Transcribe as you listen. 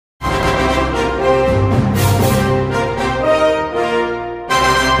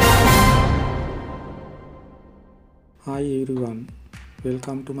Hi everyone,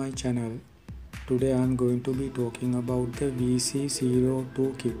 welcome to my channel. Today I am going to be talking about the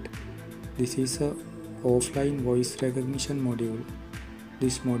VC-02 kit. This is a offline voice recognition module.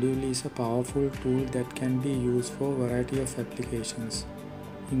 This module is a powerful tool that can be used for a variety of applications,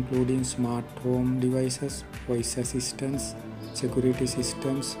 including smart home devices, voice assistants, security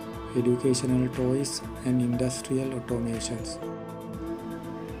systems, educational toys, and industrial automations.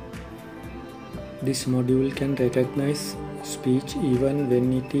 This module can recognize speech even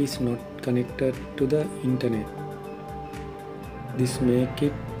when it is not connected to the internet. This makes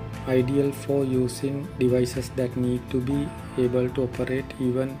it ideal for using devices that need to be able to operate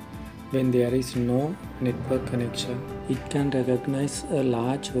even when there is no network connection. It can recognize a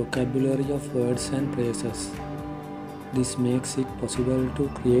large vocabulary of words and phrases. This makes it possible to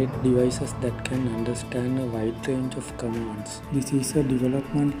create devices that can understand a wide range of commands. This is a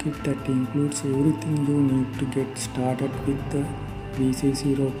development kit that includes everything you need to get started with the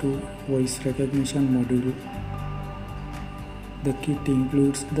VC-02 voice recognition module. The kit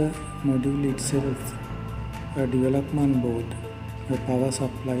includes the module itself, a development board, a power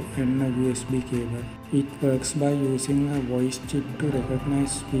supply, and a USB cable. It works by using a voice chip to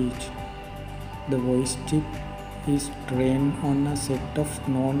recognize speech. The voice chip is trained on a set of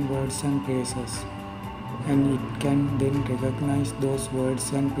known words and phrases, and it can then recognize those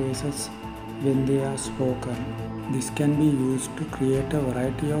words and phrases when they are spoken. This can be used to create a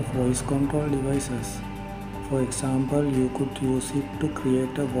variety of voice control devices. For example, you could use it to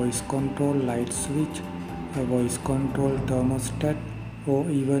create a voice control light switch, a voice control thermostat, or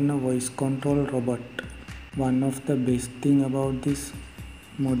even a voice control robot. One of the best things about this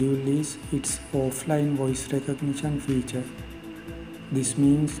module is its offline voice recognition feature. This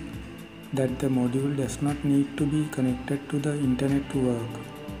means that the module does not need to be connected to the internet to work.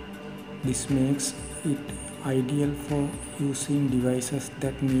 This makes it ideal for using devices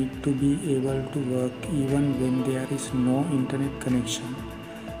that need to be able to work even when there is no internet connection,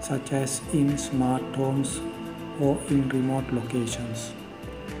 such as in smart homes or in remote locations.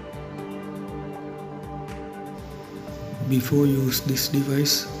 Before you use this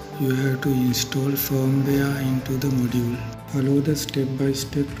device, you have to install firmware into the module. Follow the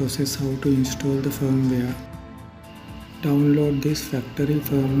step-by-step process how to install the firmware. Download this factory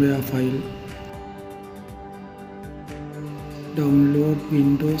firmware file. Download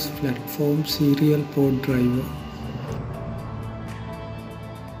Windows Platform Serial Port Driver.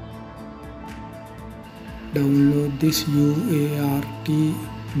 Download this UART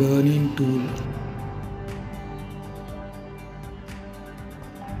burn-in tool.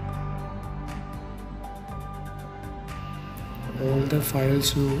 All the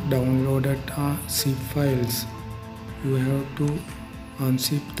files you downloaded are zip files. You have to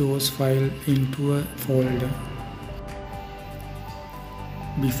unzip those files into a folder.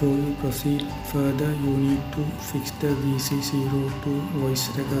 Before you proceed further, you need to fix the VC-02 voice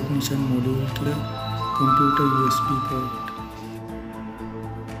recognition module to the computer USB port.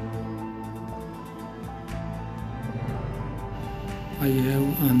 I have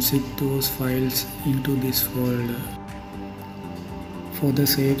unzipped those files into this folder. For the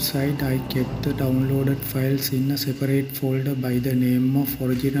safe side, I kept the downloaded files in a separate folder by the name of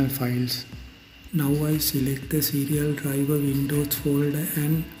original files. Now I select the serial driver Windows folder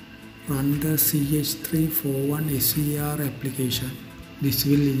and run the ch341ser application. This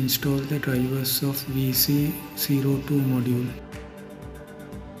will install the drivers of VC-02 module.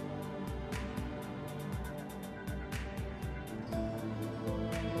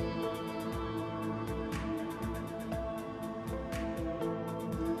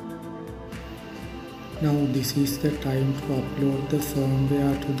 Now this is the time to upload the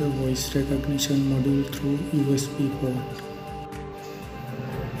firmware to the voice recognition module through USB port.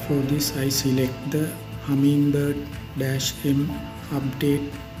 For this I select the Hummingbird-M update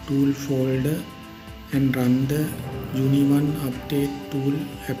tool folder and run the Unisound update tool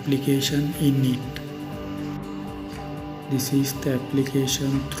application in it. This is the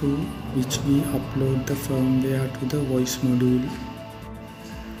application through which we upload the firmware to the voice module.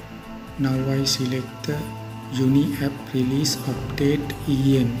 Now I select the Uni-App Release Update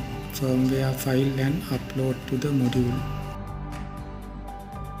EN firmware file and upload to the module.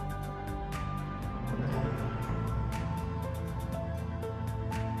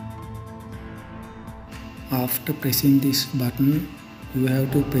 After pressing this button, you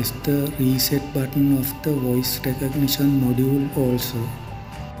have to press the reset button of the voice recognition module also.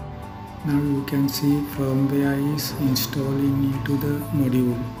 Now you can see firmware is installing into the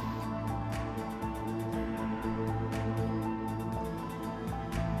module.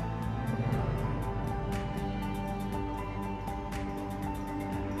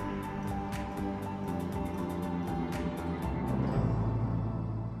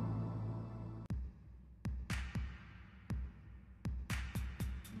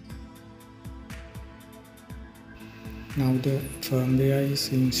 Now the firmware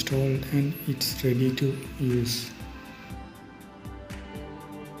is installed and it's ready to use.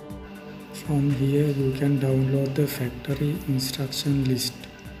 From here you can download the factory instruction list.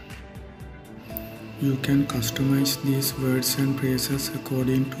 You can customize these words and phrases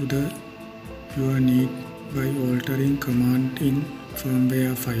according to your need by altering command in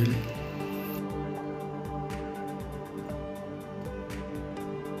firmware file.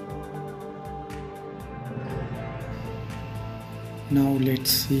 Now let's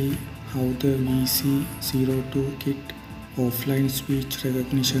see how the VC-02 kit offline speech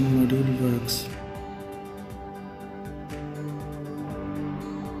recognition module works.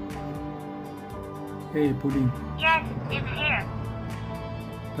 Hey Pudding. Yes, it's here.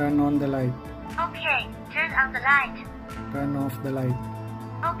 Turn on the light. Okay, turn on the light. Turn off the light.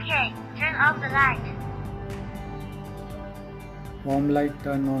 Okay, turn off the light. Warm light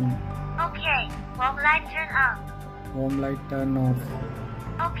turn on. Okay, warm light turn on. Warm light turn off.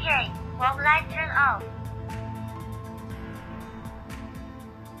 Okay, warm light turn off.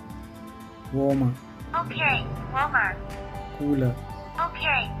 Warmer. Okay, warmer. Cooler.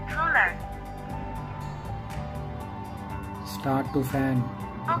 Okay, cooler. Start to fan.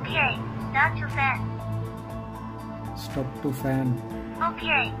 Okay, start to fan. Stop to fan.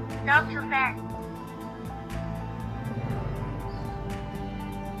 Okay, stop to fan.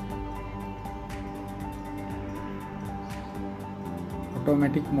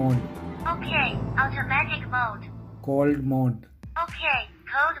 Automatic mode. Okay, automatic mode. Cold mode. Okay,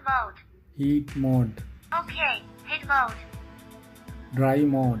 cold mode. Heat mode. Okay, heat mode. Dry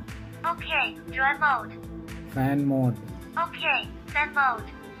mode. Okay, dry mode. Fan mode. Okay, fan mode.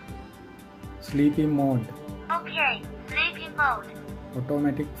 Sleeping mode. Okay, sleeping mode.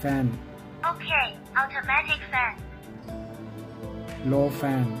 Automatic fan. Okay, automatic fan. Low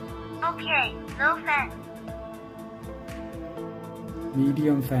fan. Okay, low fan.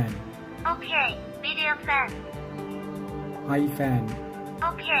 Medium fan. Okay, medium fan. High fan.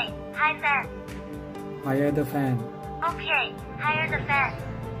 Okay, high fan. Higher the fan. Okay, higher the fan.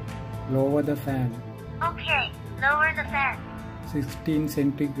 Lower the fan. Okay, lower the fan. 16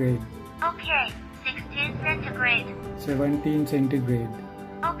 centigrade. Okay, 16 centigrade. 17 centigrade.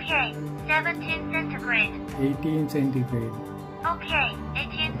 Okay, 17 centigrade. 18 centigrade. Okay,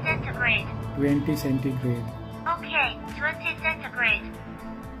 18 centigrade. 20 centigrade. Okay, 20 centigrade.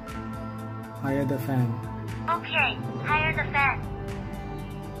 Higher the fan. Okay, higher the fan.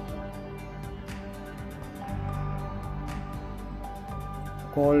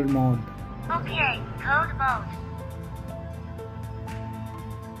 Cold mode. Okay, cold mode.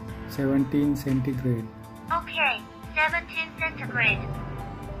 17 centigrade. Okay, 17 centigrade.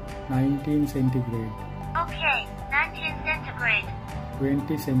 19 centigrade. Okay, 19 centigrade.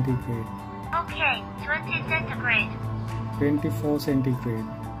 20 centigrade. Okay, 20 centigrade. 24 centigrade.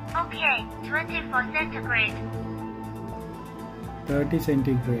 Okay, 24 centigrade. 30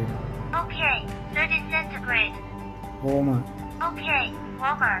 centigrade. Okay, 30 centigrade. Warmer. Okay,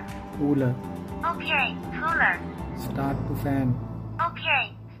 warmer. Cooler. Okay, cooler. Start to fan.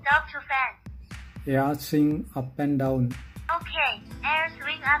 Okay, stop to fan. Air swing up and down. Okay, air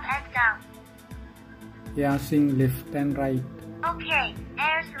swing up and down. Air swing left and right. Okay,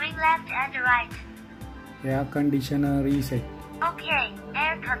 air swing left and right. Air conditioner reset. Okay,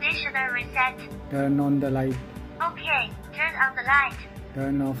 air conditioner reset. Turn on the light. Okay, turn on the light.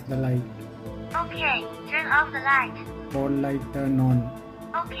 Turn off the light. Okay, turn off the light. Cold light turn on.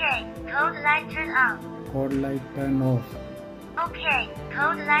 Okay, cold light turn on. Cold light turn off. Okay,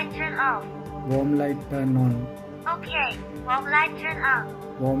 cold light turn off. Warm light turn on. Okay, warm light turn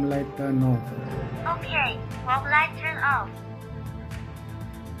on. Warm light turn off. Okay, warm light turn off.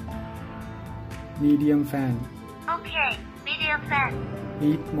 Medium fan. Okay, medium fan.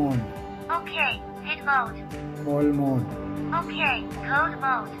 Heat mode. Okay, heat mode. Cold mode. Okay, cold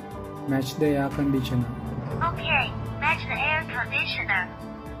mode. Match the air conditioner. Okay, match the air conditioner.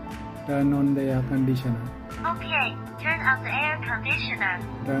 Turn on the air conditioner. Okay, turn on the air conditioner.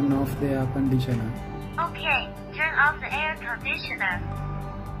 Turn off the air conditioner. Okay, turn off the air conditioner.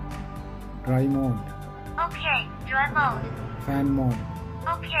 Dry mode. Okay, dry mode. Fan mode.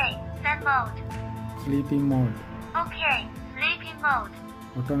 Okay, fan mode. Sleeping mode. Okay, sleeping mode.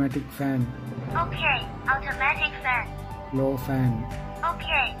 Automatic fan. Okay, automatic fan. Low fan.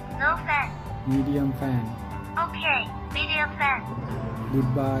 Okay, low fan. Medium fan. Okay, medium fan.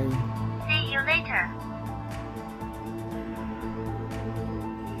 Goodbye. See you later.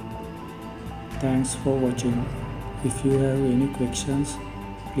 Thanks for watching. If you have any questions,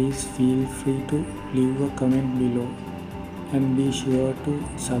 please feel free to leave a comment below. and be sure to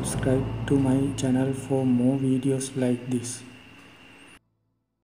subscribe to my channel for more videos like this.